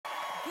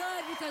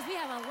good because we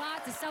have a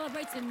lot to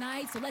celebrate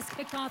tonight. So let's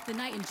kick off the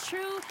night in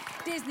true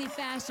Disney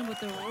fashion with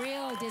the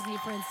real Disney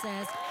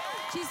princess.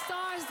 She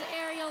stars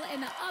Ariel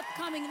in the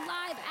upcoming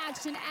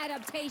live-action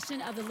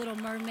adaptation of The Little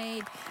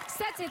Mermaid,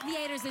 set to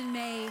theaters in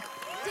May.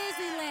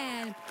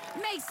 Disneyland,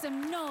 make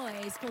some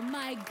noise for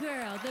my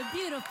girl, the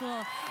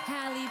beautiful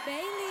Halle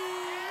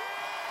Bailey.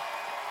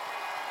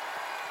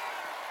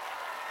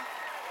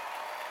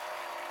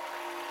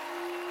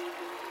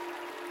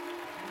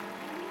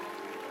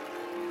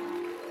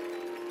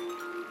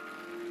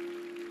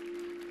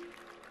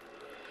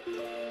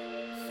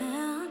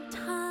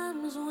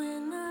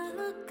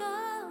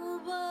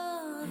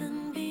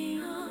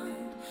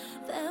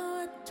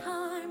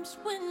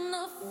 When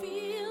I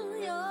feel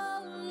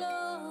your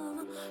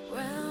love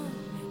around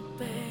me,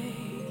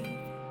 babe,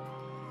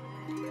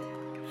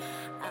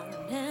 I'll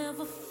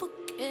never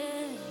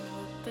forget,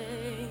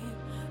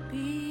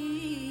 baby.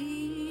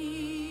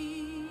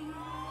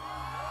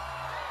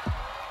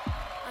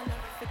 I'll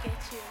never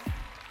forget you.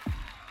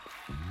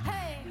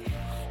 Hey,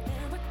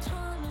 there are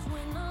times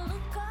when I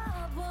look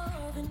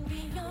above and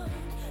beyond.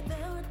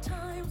 There are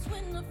times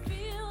when I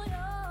feel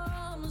your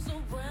arms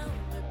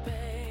around me,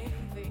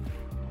 baby.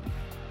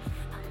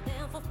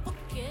 Never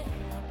forget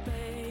my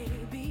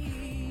baby.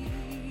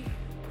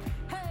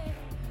 Hey,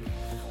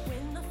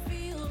 when I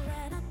feel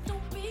that I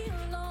don't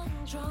belong,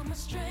 draw my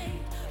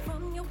strength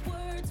from your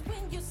words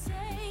when you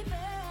say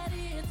that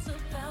it's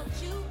about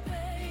you,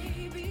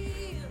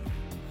 baby.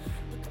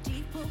 Look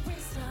deeper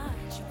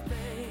inside you,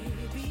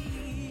 baby.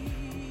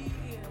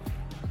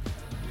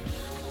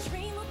 I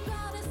dream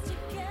about us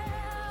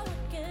together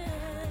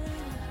again.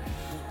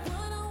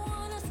 What I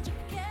want us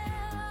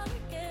together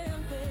again,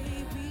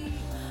 baby.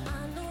 I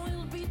know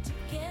we'll be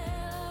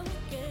together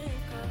again,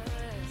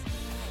 'cause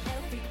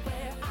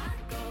everywhere I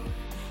go,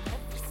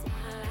 every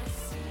smile I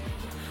see,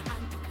 I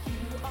know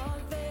you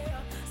are there,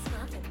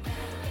 smiling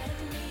back at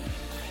me.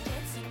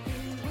 It's a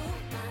new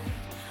moonlight,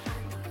 I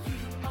know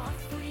you are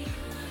free.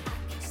 I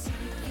can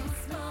see you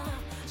smile,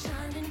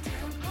 shining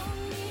down on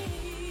me.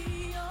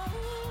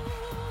 Oh,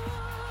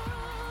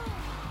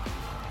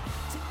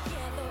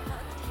 together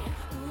again,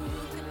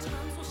 ooh, good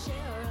times we'll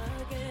share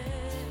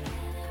again.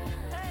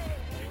 Hey,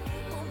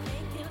 we'll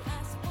make it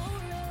last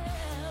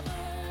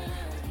forever.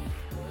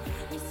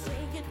 You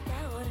say it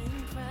loud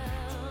and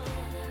proud.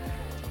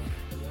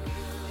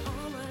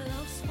 All my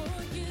love's for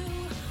you,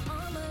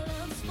 all my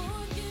love's for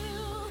you.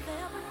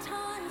 There are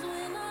times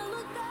when I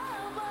look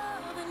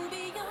above and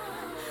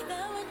beyond.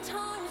 There are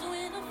times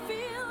when I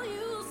feel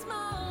you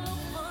smile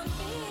upon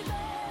me,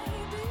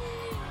 baby.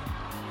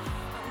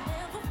 I'll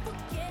never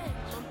forget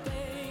my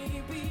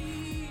baby.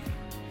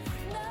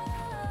 No,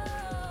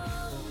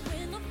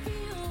 when I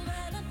feel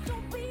that I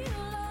don't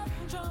belong,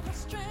 draw my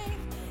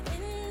strength.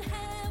 In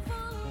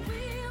heaven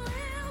we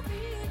will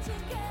be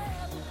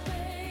together,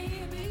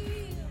 baby.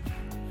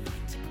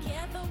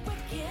 Together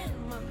again,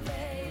 my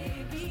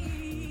baby.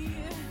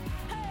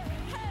 Hey,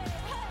 hey,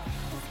 hey.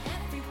 'Cause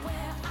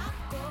everywhere I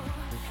go,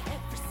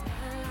 every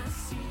smile I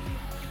see,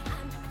 I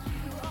know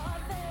you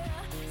are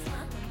there,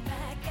 smiling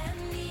back at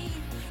me.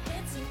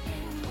 It's an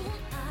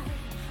moonlight,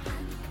 I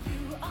know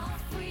you are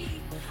free.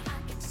 I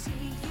can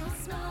see you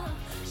smile,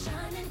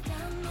 shining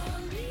down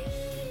on me.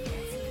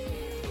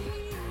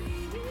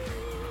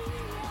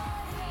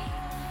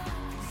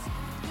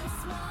 You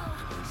smile,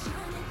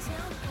 shining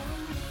down on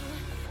me.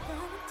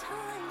 There are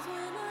times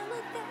when I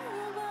look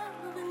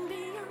above and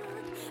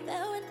beyond.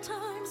 There are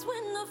times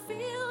when I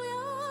feel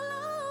your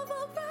love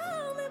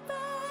around me,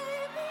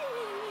 baby.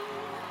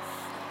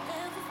 I'll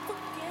never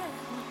forget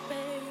my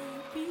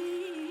baby.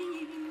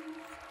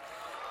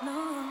 No.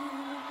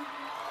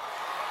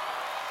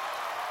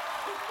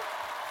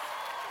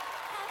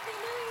 Happy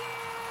New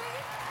Year!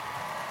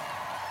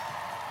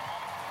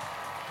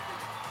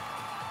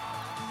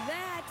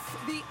 That's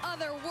the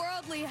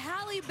otherworldly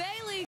Halle Bailey.